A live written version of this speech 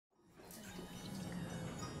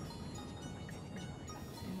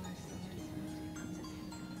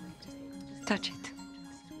Touch it.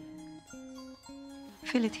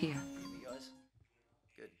 Feel it here. Hear me, guys?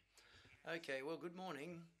 Good. Okay, well, good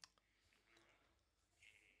morning.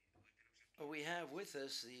 We have with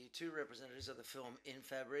us the two representatives of the film In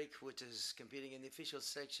Fabric, which is competing in the official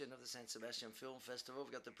section of the San Sebastian Film Festival.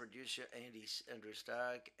 We've got the producer, Andrew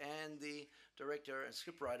Stark, and the director and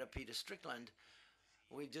scriptwriter, Peter Strickland.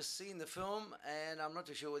 We've just seen the film, and I'm not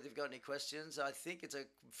too sure whether you've got any questions. I think it's a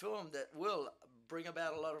film that will bring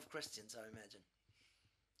about a lot of questions, I imagine.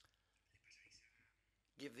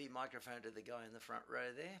 Give the microphone to the guy in the front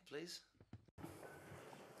row there, please.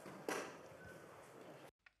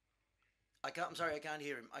 I'm sorry, I can't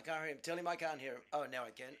hear him. I can't hear him. Tell him I can't hear him. Oh, now I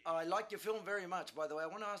can. Oh, I like your film very much, by the way. I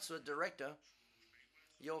want to ask the director,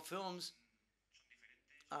 your films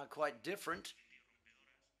are quite different.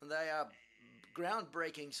 They are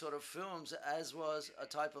groundbreaking sort of films, as was a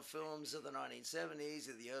type of films of the 1970s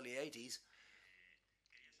or the early 80s.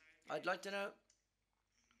 I'd like to know,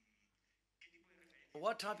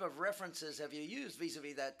 what type of references have you used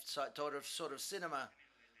vis-a-vis that sort of cinema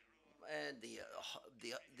and the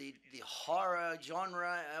horror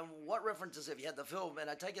genre, and what references have you had the film? And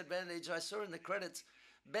I take advantage, I saw in the credits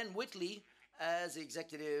Ben Whitley as the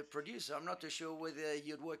executive producer. I'm not too sure whether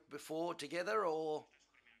you'd worked before together or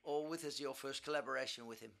with as your first collaboration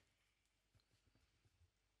with him.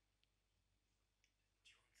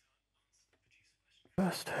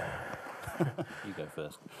 First. You go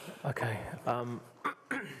first. Okay.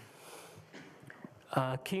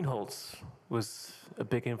 Kienholz was a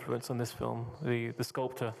big influence on this film. The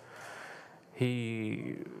sculptor,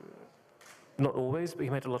 he, not always, but he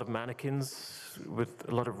made a lot of mannequins with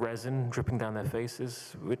a lot of resin dripping down their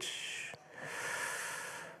faces, which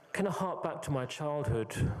kind of hark back to my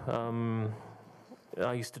childhood.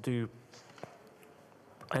 I used to do,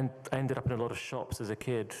 and I ended up in a lot of shops as a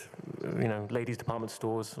kid, you know, ladies' department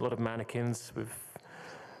stores, a lot of mannequins with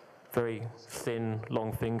very thin,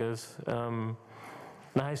 long fingers.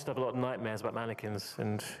 And I used to have a lot of nightmares about mannequins,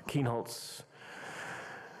 and Kienholz,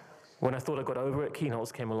 when I thought I got over it,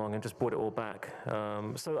 Kienholz came along and just brought it all back.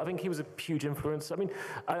 So I think he was a huge influence. I mean,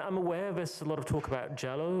 I'm aware there's a lot of talk about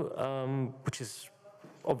Giallo, which is,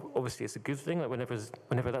 obviously it's a good thing, like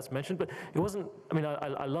whenever that's mentioned, but it wasn't, I mean,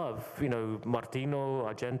 I love, you know, Martino,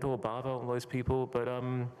 Argento, Bava, all those people, but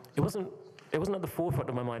it wasn't at the forefront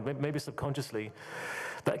of my mind, maybe subconsciously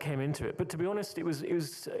that came into it. But to be honest, it was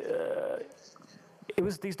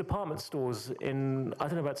these department stores in, I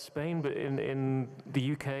don't know about Spain, but in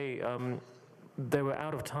the UK, they were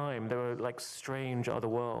out of time. They were like strange other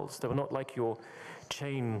worlds. They were not like your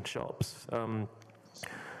chain shops.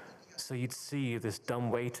 So you'd see this dumb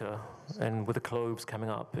waiter and with the clothes coming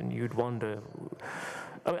up, and you'd wonder.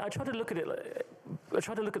 I mean, I try to look at it. I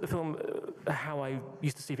try to look at the film how I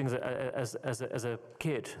used to see things as a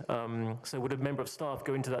kid. So would a member of staff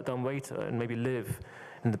go into that dumb waiter and maybe live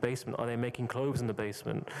in the basement? Are they making clothes in the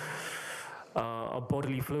basement? Are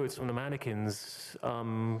bodily fluids from the mannequins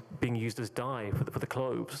being used as dye for the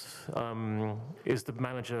clothes? Is the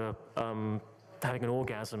manager having an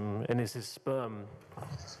orgasm, and is his sperm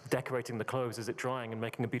decorating the clothes? Is it drying and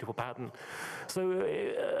making a beautiful pattern? So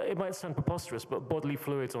it might sound preposterous, but bodily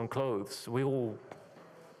fluids on clothes,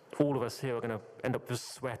 all of us here are going to end up with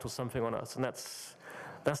sweat or something on us, and that's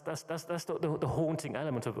the haunting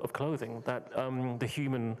element of clothing, that the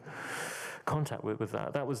human contact with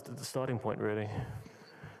that. That was the starting point, really.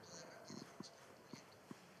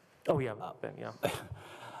 Oh yeah, Ben, yeah.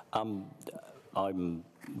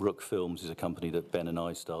 Rook Films is a company that Ben and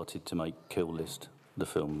I started to make Kill List, the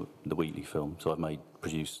film, the Wheatley film. So I've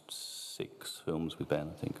produced 6 films with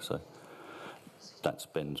Ben, I think. So that's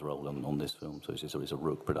Ben's role on this film. So it's a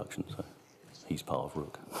Rook production. So he's part of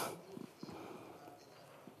Rook.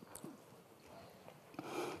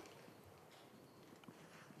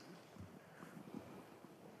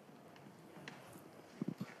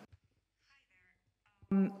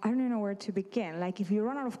 I don't know where to begin. Like, if you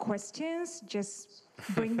run out of questions, just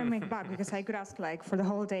bring them back, because I could ask like for the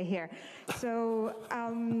whole day here. So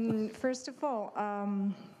first of all,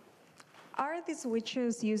 are these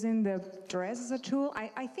witches using the dress as a tool?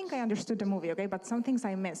 I think I understood the movie, okay, but some things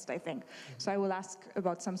I missed, I think. So I will ask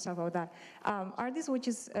about some stuff about that. Are these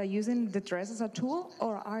witches using the dress as a tool,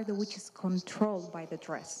 or are the witches controlled by the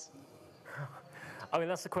dress? I mean,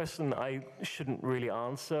 that's a question I shouldn't really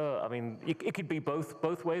answer. I mean, it could be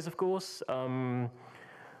both ways, of course. You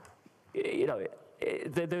know,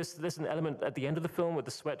 there's an element at the end of the film with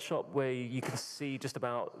the sweatshop where you can see just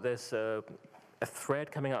about there's a thread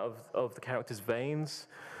coming out of the character's veins.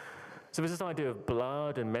 So there's this idea of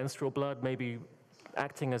blood and menstrual blood maybe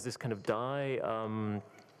acting as this kind of dye.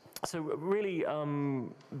 So really,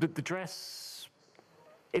 the dress,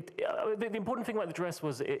 the important thing about the dress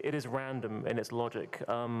was it is random in its logic.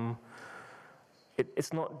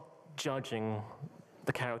 It's not judging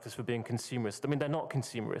the characters for being consumerist. I mean, they're not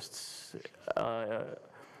consumerists.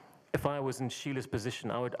 If I was in Sheila's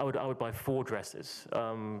position, I would buy 4 dresses.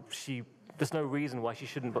 There's no reason why she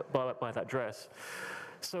shouldn't buy that dress.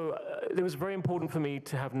 So it was very important for me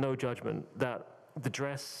to have no judgment, that the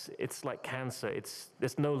dress, it's like cancer.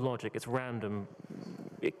 There's no logic, it's random.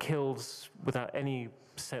 It kills without any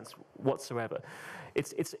sense whatsoever.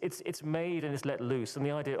 It's made and it's let loose. And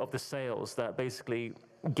the idea of the sales, that basically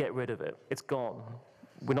get rid of it. It's gone.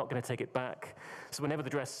 We're not going to take it back. So whenever the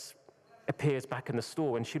dress appears back in the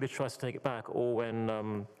store, when Sheila tries to take it back, or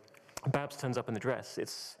when Babs turns up in the dress,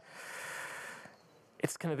 it's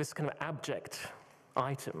kind of this kind of abject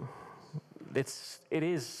item. It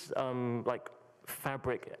is like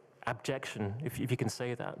fabric abjection, if you can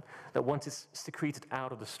say that. That once it's secreted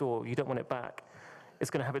out of the store, you don't want it back. It's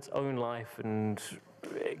going to have its own life and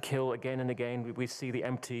kill again and again. We see the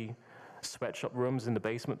empty sweatshop rooms in the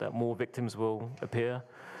basement, that more victims will appear.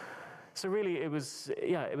 So really, it was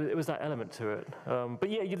that element to it. But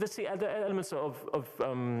yeah, you see the elements of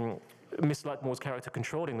Miss Luckmore's character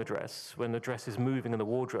controlling the dress. When the dress is moving in the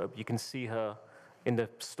wardrobe, you can see her in the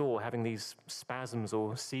store having these spasms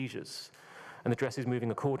or seizures, and the dress is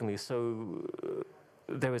moving accordingly. So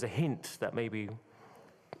there is a hint that maybe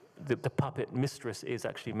the puppet mistress is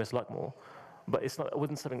actually Miss Luckmore, but it's not. It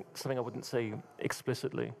wasn't something I wouldn't say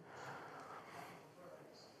explicitly.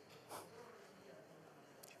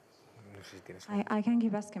 I can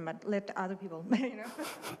keep asking, but let other people, you know.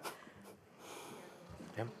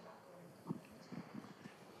 Yeah.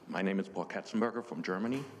 My name is Paul Katzenberger from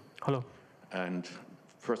Germany. Hello. And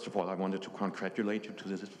first of all, I wanted to congratulate you to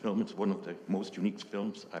this film. It's one of the most unique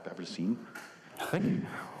films I've ever seen. Thank you.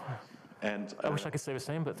 And I wish I could say the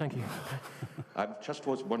same, but thank you. I just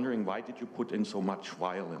was wondering, why did you put in so much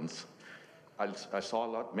violence? I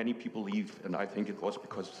saw many people leave, and I think it was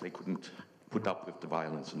because they couldn't put up with the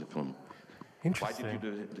violence in the film. Why did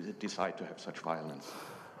you decide to have such violence?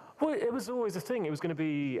 Well, it was always a thing. It was going to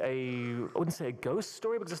be I wouldn't say a ghost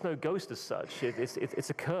story, because there's no ghost as such. It's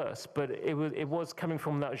a curse, but it was coming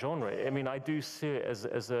from that genre. I mean, I do see it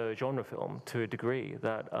as a genre film to a degree,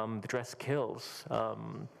 that the dress kills. I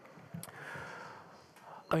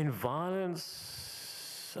mean,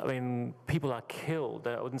 violence, I mean, people are killed.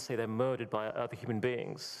 I wouldn't say they're murdered by other human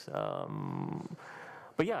beings.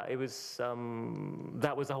 But yeah, it was,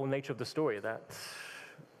 that was the whole nature of the story, that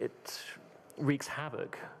it wreaks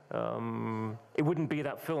havoc. It wouldn't be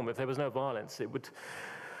that film if there was no violence. It would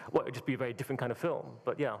just be a very different kind of film.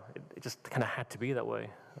 But yeah, it just kind of had to be that way.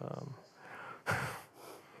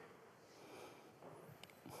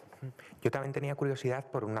 Yo también tenía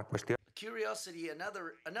curiosidad por una cuestión. Curiosity,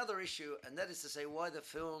 another issue, and that is to say why the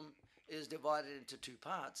film is divided into 2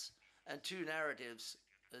 parts and 2 narratives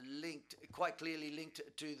quite clearly linked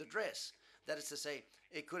to the dress. That is to say,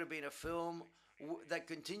 it could have been a film that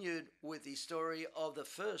continued with the story of the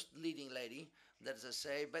first leading lady, that is to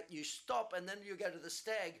say, but you stop and then you go to the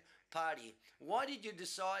stag party. Why did you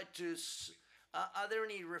decide to, are there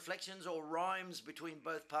any reflections or rhymes between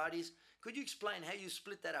both parties? Could you explain how you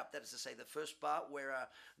split that up? That is to say, the first part where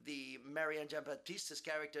the Marianne Giambaptista's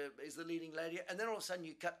character is the leading lady, and then all of a sudden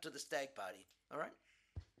you cut to the stag party, all right?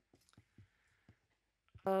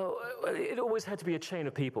 It always had to be a chain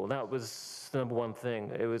of people. That was the number one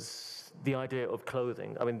thing. It was the idea of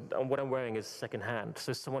clothing. I mean, what I'm wearing is secondhand.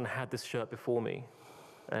 So someone had this shirt before me,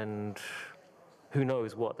 and who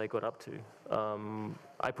knows what they got up to.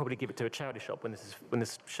 I'd probably give it to a charity shop when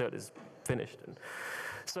this shirt is finished. And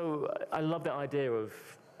so I love the idea of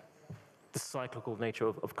the cyclical nature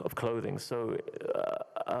of clothing. So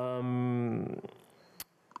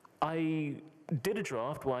I did a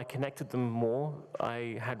draft where I connected them more.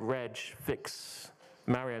 I had Reg fix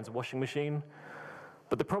Marianne's washing machine.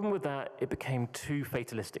 But the problem with that, it became too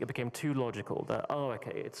fatalistic. It became too logical. That, oh,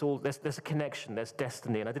 okay, it's all, there's a connection, there's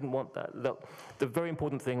destiny, and I didn't want that. The very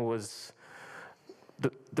important thing was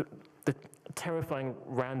the terrifying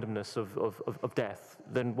randomness of death.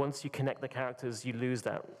 Then once you connect the characters, you lose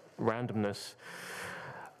that randomness.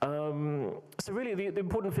 So really, the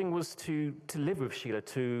important thing was to live with Sheila,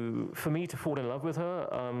 for me to fall in love with her,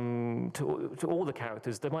 to all the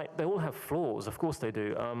characters. They all have flaws, of course they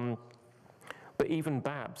do. But even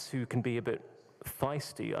Babs, who can be a bit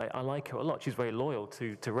feisty, I like her a lot. She's very loyal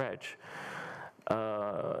to Reg.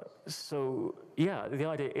 So yeah, the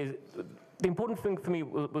idea is, the important thing for me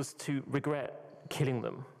was to regret killing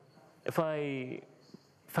them. If I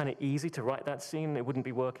found it easy to write that scene, it wouldn't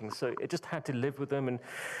be working. So it just had to live with them and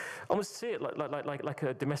almost see it like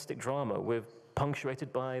a domestic drama,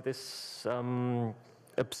 punctuated by this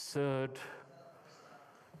absurd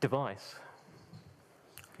device.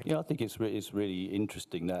 Yeah, I think it's really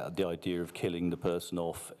interesting that the idea of killing the person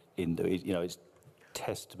off it's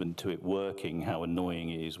testament to it working, how annoying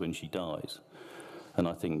it is when she dies. And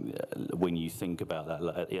I think when you think about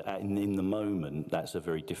that, in the moment, that's a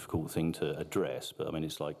very difficult thing to address. But I mean,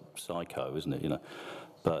 it's like Psycho, isn't it?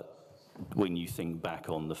 But when you think back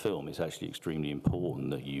on the film, it's actually extremely important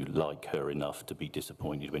that you like her enough to be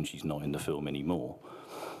disappointed when she's not in the film anymore.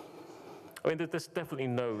 I mean, there's definitely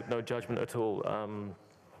no judgment at all.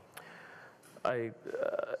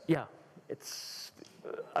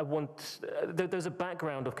 There's a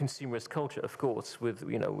background of consumerist culture, of course, with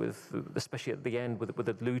especially at the end with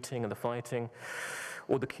the looting and the fighting,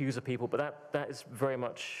 or the queues of people. But that is very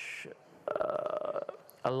much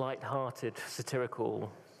a light-hearted,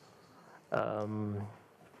 satirical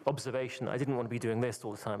observation. I didn't want to be doing this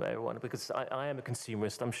all the time, everyone, because I am a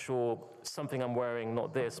consumerist. I'm sure something I'm wearing,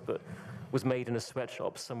 not this, but was made in a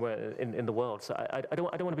sweatshop somewhere in the world. So I don't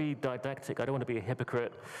want to be didactic. I don't want to be a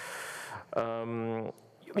hypocrite.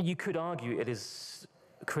 You could argue it is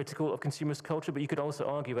critical of consumerist culture, but you could also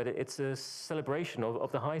argue that it's a celebration of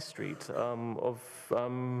the high street, of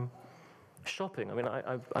shopping. I mean,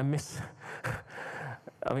 I miss.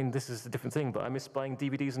 I mean, this is a different thing, but I miss buying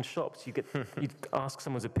DVDs in shops. You'd ask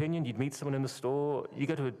someone's opinion, you'd meet someone in the store. You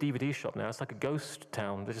go to a DVD shop now, it's like a ghost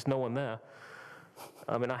town. There's just no one there.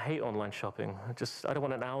 I mean, I hate online shopping. I don't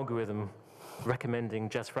want an algorithm recommending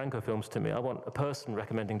Jess Franco films to me. I want a person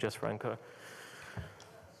recommending Jess Franco.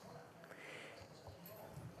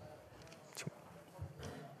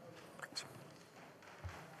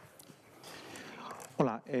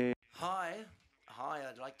 Hola. Hi,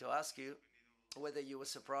 I'd like to ask you whether you were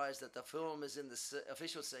surprised that the film is in the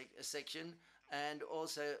official section, and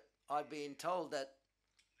also I've been told that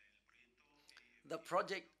the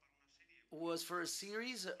project was for a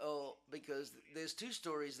series, or because there's 2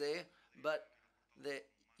 stories there, but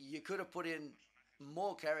you could have put in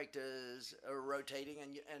more characters rotating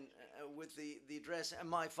and with the dress. And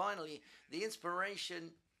finally, the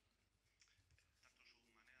inspiration,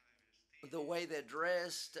 the way they're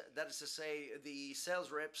dressed, that is to say, the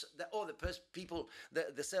sales reps, the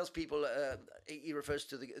salespeople. He refers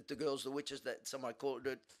to the girls, the witches, that somebody called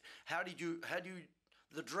it. How do you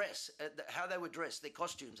the dress, how they were dressed, their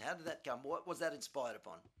costumes? How did that come? What was that inspired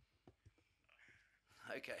upon?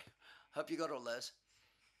 Okay, hope you got all those.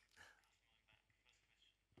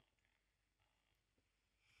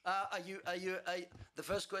 The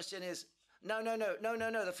first question is. No.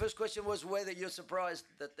 The first question was whether you're surprised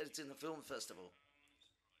that it's in the film festival.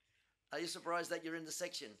 Are you surprised that you're in the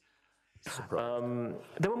section?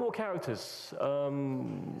 There were more characters,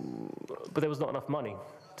 but there was not enough money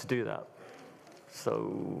to do that.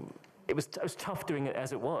 So it was tough doing it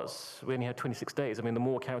as it was. We only had 26 days. I mean, the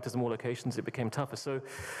more characters, the more locations, it became tougher. So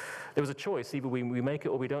there was a choice. Either we make it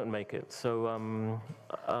or we don't make it. So,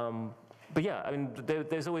 but yeah, I mean,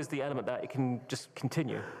 there's always the element that it can just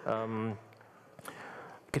continue.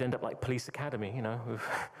 Could end up like Police Academy, with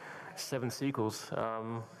 7 sequels.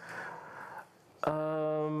 My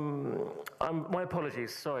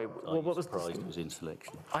apologies. Sorry. What was surprised it was in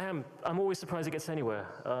selection? I'm always surprised it gets anywhere.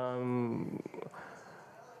 I'm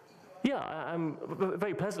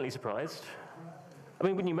very pleasantly surprised. I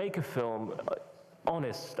mean, when you make a film,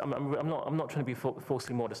 honest. I'm not trying to be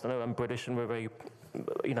falsely modest. I know I'm British and we're very,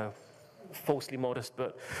 falsely modest,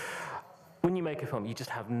 but. When you make a film, you just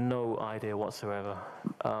have no idea whatsoever.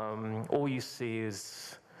 All you see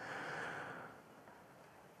is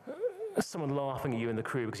someone laughing at you in the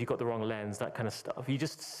crew because you've got the wrong lens, that kind of stuff. You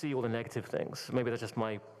just see all the negative things. Maybe that's just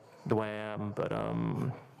the way I am, but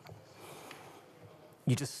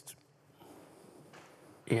you just,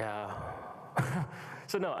 yeah.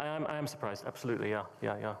 So no, I am surprised, absolutely, yeah.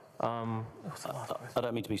 I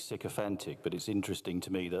don't mean to be sycophantic, but it's interesting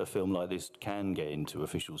to me that a film like this can get into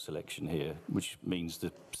official selection here, which means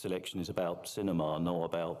the selection is about cinema, not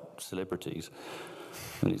about celebrities.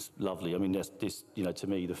 And it's lovely. I mean, to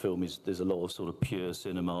me, the film there's a lot of sort of pure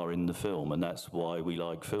cinema in the film, and that's why we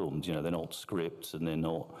like films. They're not scripts and they're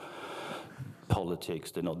not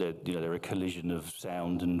politics. They're a collision of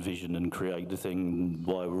sound and vision and create the thing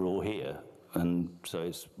why we're all here. And so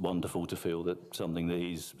it's wonderful to feel that something that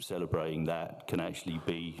is celebrating that can actually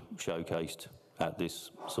be showcased at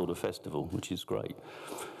this sort of festival, which is great.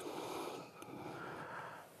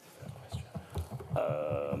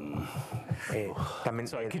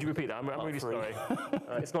 Sorry, could you repeat that? I'm really sorry.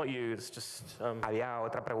 It's not you, it's just... Había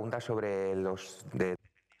otra pregunta sobre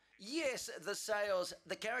Yes, the sales,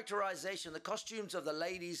 the characterization, the costumes of the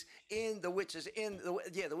ladies in the witches,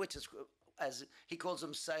 the witches, as he calls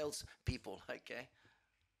them, sales people. Okay.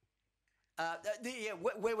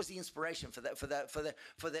 Where was the inspiration for that?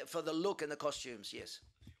 For the look and the costumes? Yes.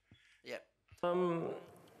 Yeah.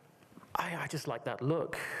 I just like that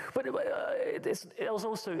look. But it was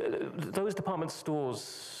also, those department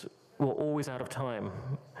stores were always out of time.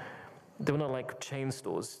 They were not like chain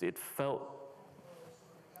stores. It felt,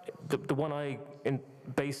 the one I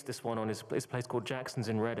based this one on is a place called Jackson's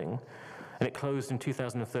in Reading, and it closed in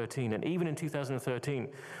 2013. And even in 2013,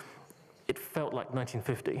 it felt like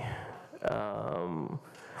 1950.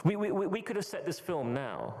 We could have set this film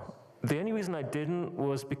now. The only reason I didn't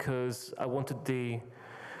was because I wanted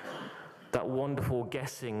that wonderful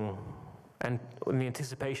guessing and the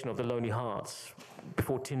anticipation of the Lonely Hearts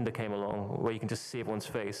before Tinder came along, where you can just see everyone's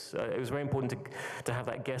face. It was very important to have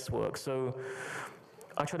that guesswork. So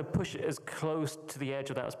I tried to push it as close to the edge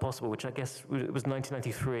of that as possible, which I guess it was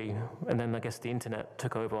 1993, and then I guess the internet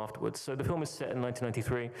took over afterwards. So the film is set in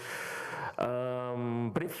 1993,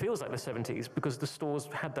 but it feels like the 70s because the stores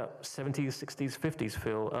had that 70s, 60s, 50s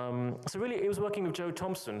feel. So really, it was working with Jo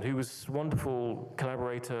Thompson, who was a wonderful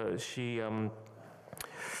collaborator. She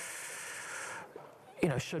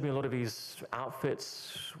showed me a lot of these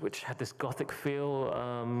outfits which had this gothic feel.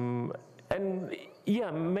 And yeah,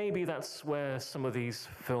 maybe that's where some of these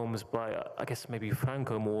films by, I guess maybe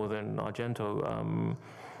Franco more than Argento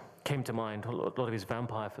came to mind, a lot of these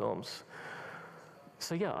vampire films.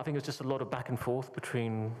 So yeah, I think it's just a lot of back and forth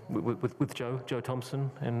with Jo Thompson,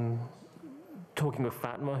 and talking with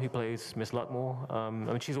Fatma, who plays Miss Luckmore. I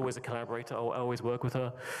mean, she's always a collaborator. I always work with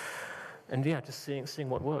her. And yeah, just seeing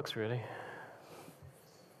what works, really.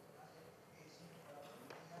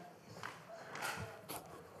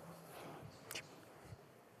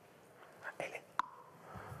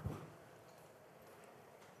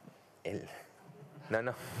 No,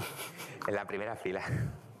 en la primera fila.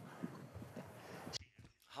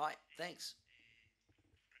 Hi, thanks.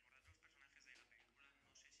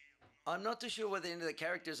 I'm not too sure whether any of the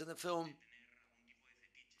characters in the film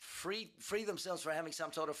free themselves from having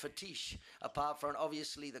some sort of fetish, apart from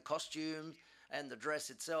obviously the costume and the dress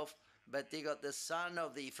itself. But they got the son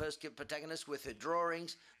of the first protagonist with her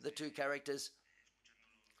drawings, the two characters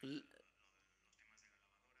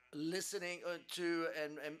listening to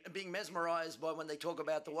and being mesmerized by when they talk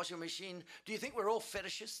about the washing machine. Do you think we're all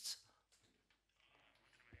fetishists?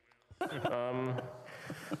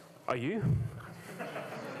 Are you?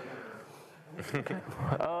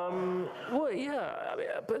 Well, yeah, I mean,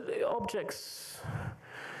 but objects.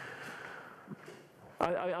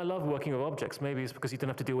 I love working with objects. Maybe it's because you don't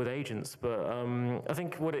have to deal with agents, but I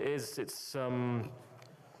think what it is, it's.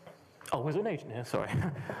 Oh, there's an agent here. Sorry.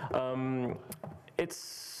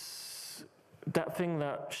 It's that thing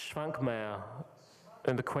that Schwankmajer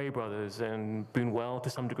and the Quay brothers and Buñuel to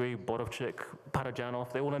some degree, Bodovchik,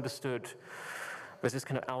 Parajanov, they all understood there's this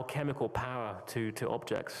kind of alchemical power to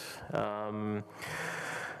objects. Yeah,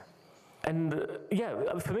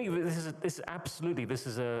 for me, this is absolutely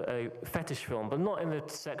a fetish film, but not in the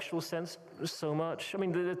sexual sense so much. I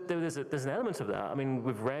mean, there's an element of that. I mean,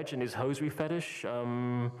 with Reg and his hosiery fetish,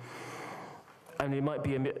 and it might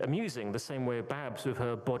be amusing, the same way Babs with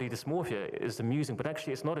her body dysmorphia is amusing, but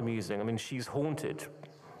actually it's not amusing. I mean, she's haunted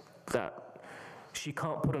that she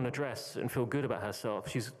can't put on a dress and feel good about herself.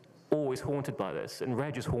 She's always haunted by this, and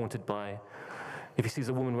Reg is haunted by, if he sees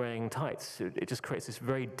a woman wearing tights, it just creates this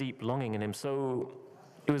very deep longing in him. So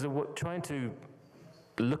it was trying to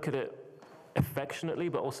look at it affectionately,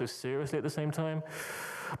 but also seriously at the same time.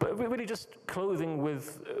 But really just clothing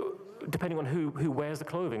with, depending on who wears the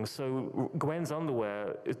clothing. So Gwen's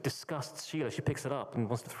underwear disgusts Sheila. She picks it up and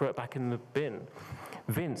wants to throw it back in the bin.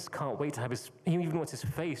 Vince can't wait to have he even wants his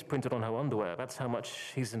face printed on her underwear. That's how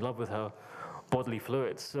much he's in love with her bodily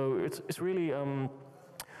fluids. So it's really,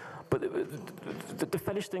 but the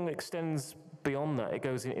fetish thing extends beyond that. It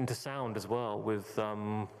goes into sound as well with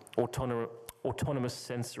autonomous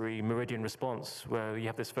sensory meridian response, where you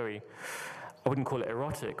have this very, I wouldn't call it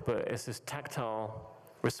erotic, but it's this tactile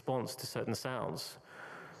response to certain sounds.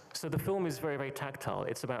 So the film is very, very tactile.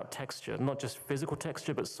 It's about texture, not just physical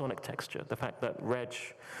texture, but sonic texture. The fact that Reg,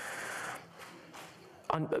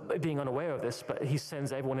 being unaware of this, but he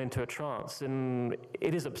sends everyone into a trance. And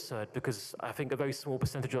it is absurd because I think a very small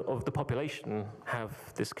percentage of the population have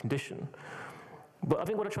this condition. But I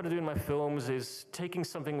think what I try to do in my films is taking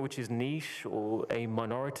something which is niche or a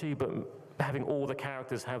minority, but having all the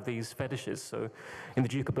characters have these fetishes. So in The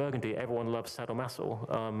Duke of Burgundy, everyone loves sadomaso.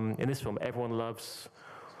 In this film, everyone loves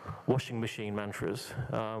washing machine mantras.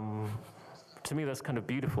 to me, that's kind of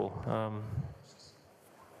beautiful.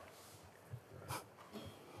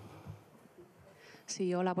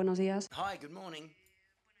 Sí, hola, buenos días. Hi, good morning.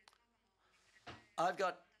 I've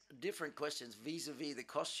got different questions vis-a-vis the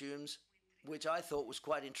costumes, which I thought was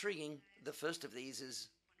quite intriguing. The first of these is,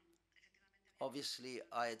 obviously,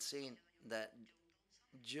 I had seen that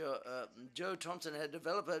Joe Thompson had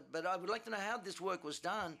developed it, but I would like to know how this work was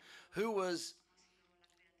done.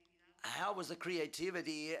 How was the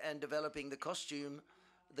creativity and developing the costumes?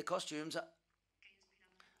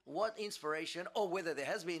 What inspiration, or whether there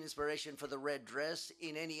has been inspiration for the red dress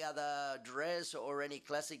in any other dress or any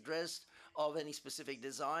classic dress of any specific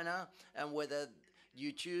designer, and whether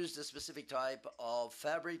you choose a specific type of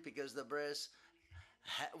fabric because the dress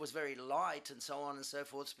was very light and so on and so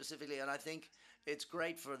forth specifically. And I think it's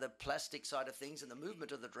great for the plastic side of things and the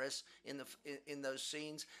movement of the dress in those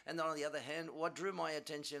scenes. And then on the other hand, what drew my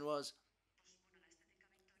attention was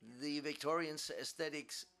the Victorian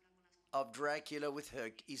aesthetics of Dracula with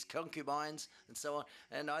his concubines and so on.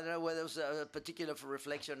 And I don't know whether there was a particular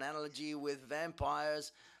reflection, analogy with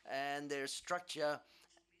vampires and their structure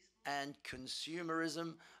and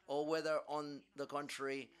consumerism, or whether, on the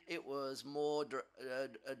contrary, it was more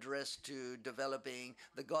addressed to developing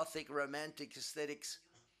the Gothic romantic aesthetics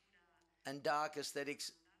and dark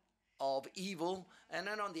aesthetics of evil. And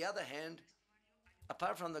then on the other hand,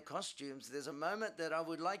 apart from the costumes, there's a moment that I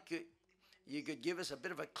would like you could give us a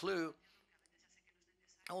bit of a clue,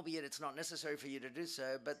 albeit it's not necessary for you to do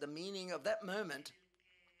so, but the meaning of that moment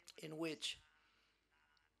in which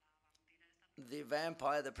the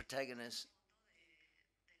vampire, the protagonist,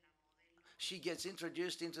 she gets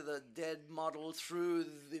introduced into the dead model through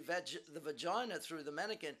the vagina, through the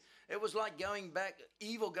mannequin. It was like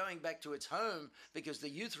evil going back to its home, because the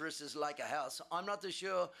uterus is like a house. I'm not too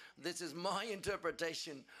sure this is my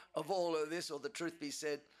interpretation of all of this, or the truth be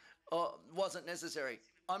said, wasn't necessary.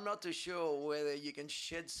 I'm not too sure whether you can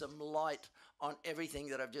shed some light on everything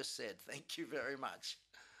that I've just said. Thank you very much.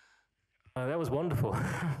 That was wonderful.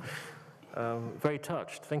 Very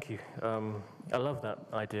touched, thank you. I love that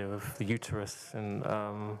idea of the uterus. And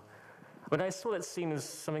when I saw that scene as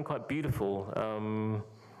something quite beautiful,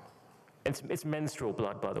 it's menstrual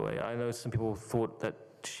blood, by the way. I know some people thought that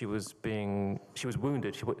she was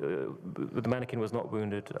wounded. The mannequin was not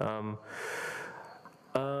wounded.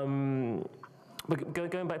 But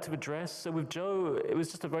going back to the dress, so with Joe, it was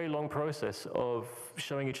just a very long process of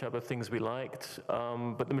showing each other things we liked.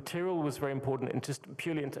 But the material was very important, and just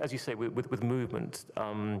purely, as you say, with movement,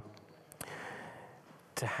 to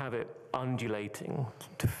have it undulating,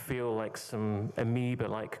 to feel like some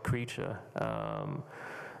amoeba-like creature.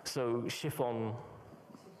 So chiffon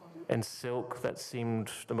and silk, that seemed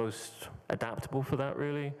the most adaptable for that,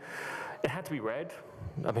 really. It had to be red,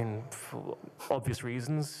 I mean, for obvious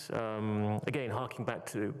reasons. Again, harking back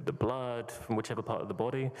to the blood from whichever part of the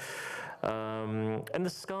body. And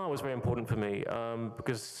the scar was very important for me,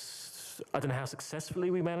 because I don't know how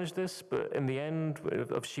successfully we managed this, but in the end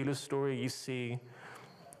of Sheila's story, you see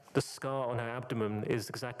the scar on her abdomen is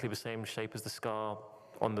exactly the same shape as the scar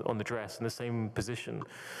on the dress, in the same position.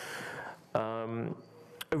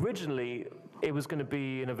 Originally, it was going to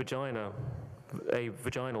be in a vaginal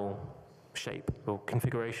shape or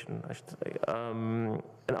configuration, I should say. And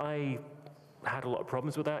I had a lot of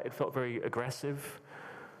problems with that. It felt very aggressive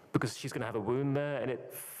because she's going to have a wound there, and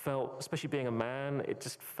it felt, especially being a man, it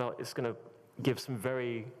just felt it's going to give some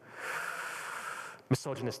very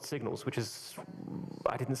misogynist signals, which is,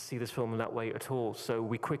 I didn't see this film in that way at all. So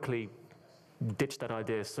we quickly ditched that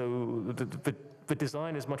idea. So the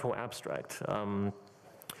design is much more abstract.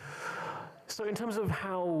 So in terms of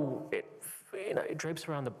how it drapes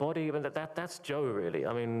around the body, I mean, that's Joe, really.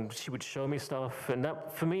 I mean, she would show me stuff, and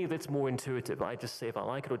that, for me, that's more intuitive. I just say if I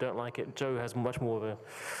like it or don't like it. Joe has much more of an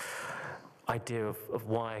idea of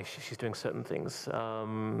why she's doing certain things.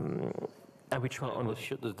 And we try on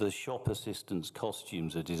the shop assistants'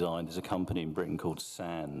 costumes are designed. There's a company in Britain called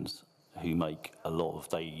Sands who make a lot of,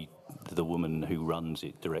 the woman who runs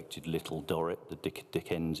it directed Little Dorrit, the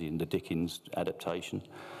Dickens adaptation.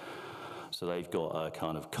 So they've got a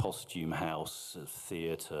kind of costume house, a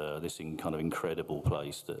theatre, this kind of incredible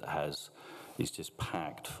place that is just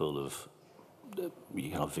packed full of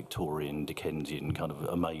Victorian, Dickensian kind of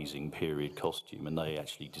amazing period costume, and they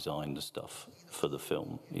actually designed the stuff for the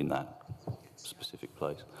film in that specific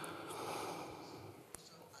place.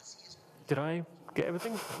 Did I get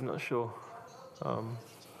everything? I'm not sure.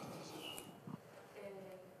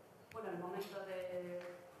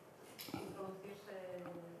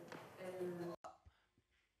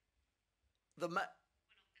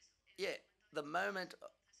 The moment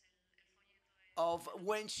of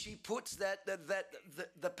when she puts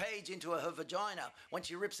the page into her vagina, when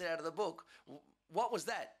she rips it out of the book. What was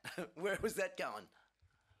that? Where was that going?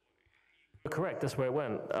 Correct, that's where it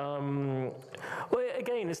went. Well,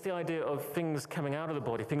 again, it's the idea of things coming out of the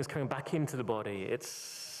body, things coming back into the body. It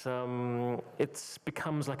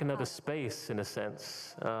becomes like another space in a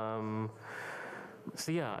sense.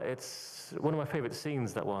 So yeah, it's one of my favorite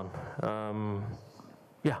scenes, that one.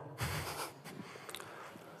 Yeah.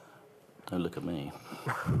 Don't look at me.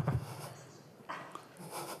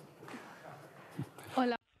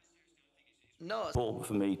 Hola. No. Important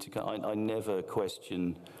for me to, I never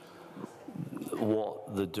question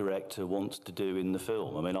what the director wants to do in the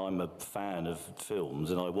film. I mean, I'm a fan of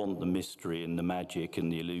films, and I want the mystery and the magic and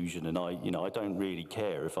the illusion, and I don't really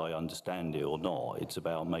care if I understand it or not. It's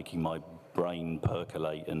about making my brain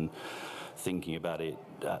percolate and thinking about it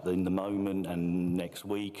in the moment and next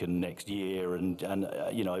week and next year, and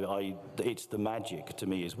it's the magic to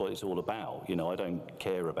me is what it's all about. I don't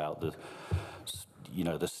care about the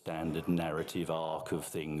standard narrative arc of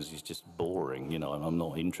things. Is just boring, I'm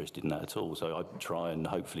not interested in that at all. So I try and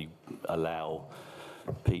hopefully allow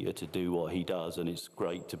Peter to do what he does, and it's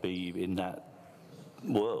great to be in that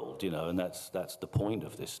world, and that's the point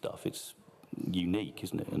of this stuff. It's unique,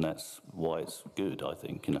 isn't it? And that's why it's good, I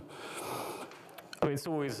think, I mean, it's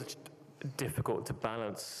always difficult to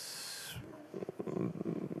balance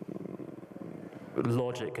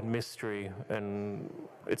logic and mystery, and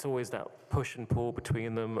it's always that push and pull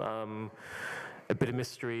between them. A bit of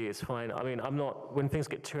mystery is fine. I mean, when things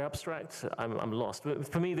get too abstract, I'm lost. But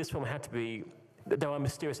for me, this film had to be, there are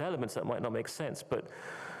mysterious elements that might not make sense, but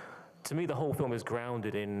to me, the whole film is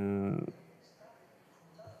grounded in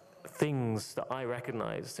things that I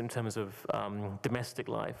recognized in terms of domestic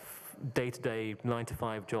life, day-to-day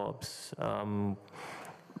 9-to-5 jobs,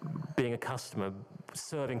 being a customer,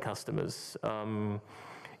 serving customers,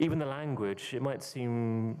 even the language. It might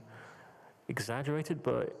seem exaggerated,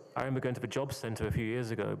 but I remember going to the job center a few years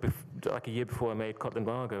ago, like a year before I made Cotland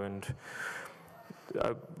Margot, and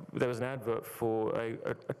there was an advert for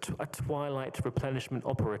a Twilight replenishment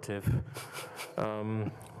operative.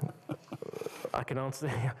 I can answer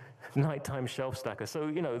nighttime shelf stacker. So,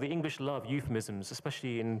 the English love euphemisms,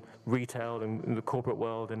 especially in retail and in the corporate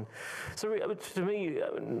world. And so to me,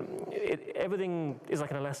 everything is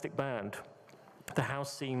like an elastic band. The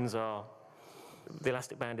house scenes the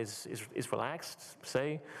elastic band is relaxed,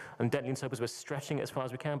 say, and Deadly and Soapers, we're stretching it as far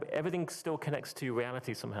as we can, but everything still connects to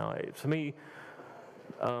reality somehow. For me,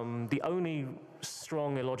 the only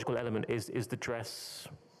strong illogical element is the dress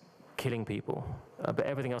killing people, but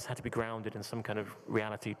everything else had to be grounded in some kind of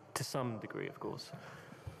reality to some degree, of course.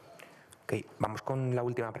 Ok, vamos con la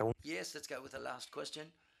última pregunta. Yes, let's go with the last question.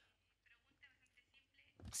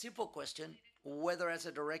 Simple question. Whether as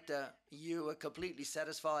a director you were completely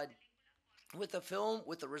satisfied with the film,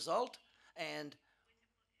 with the result, and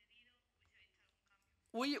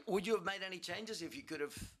would you have made any changes if you could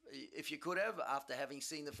have after having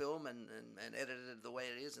seen the film and edited it the way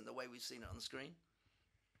it is and the way we've seen it on the screen?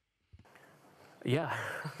 Yeah.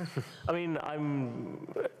 I mean,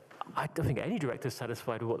 I don't think any director is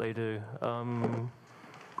satisfied with what they do.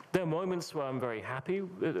 There are moments where I'm very happy.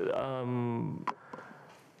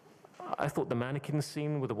 I thought the mannequin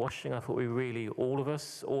scene with the washing, I thought all of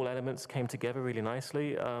us, all elements came together really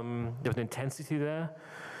nicely. There was an intensity there.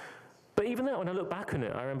 But even that, when I look back on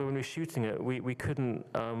it, I remember when we were shooting it, we couldn't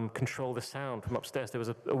control the sound from upstairs. There was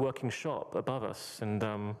a working shop above us. And I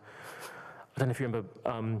don't know if you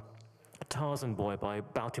remember Tarzan Boy by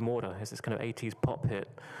Baltimore. It's this kind of 80s pop hit.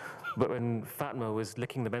 But when Fatma was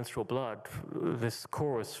licking the menstrual blood, this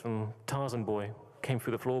chorus from Tarzan Boy came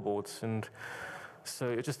through the floorboards. And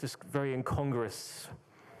so it's just this very incongruous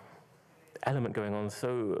element going on.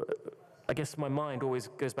 So I guess my mind always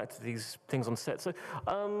goes back to these things on set. So,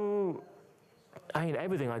 I mean,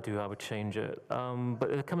 everything I do, I would change it.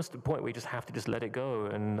 But it comes to the point where you just have to just let it go.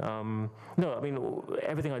 And no, I mean,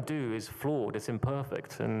 everything I do is flawed. It's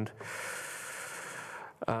imperfect. And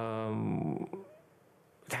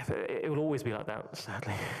it will always be like that,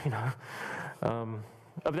 sadly,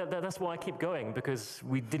 That's why I keep going, because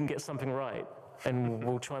we didn't get something right. And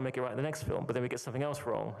we'll try and make it right in the next film, but then we get something else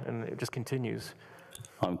wrong, and it just continues.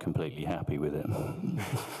 I'm completely happy with it.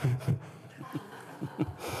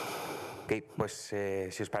 Ok, pues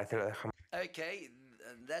si os parece lo dejamos. Okay,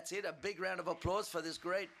 that's it. A big round of applause for this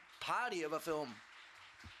great party of a film.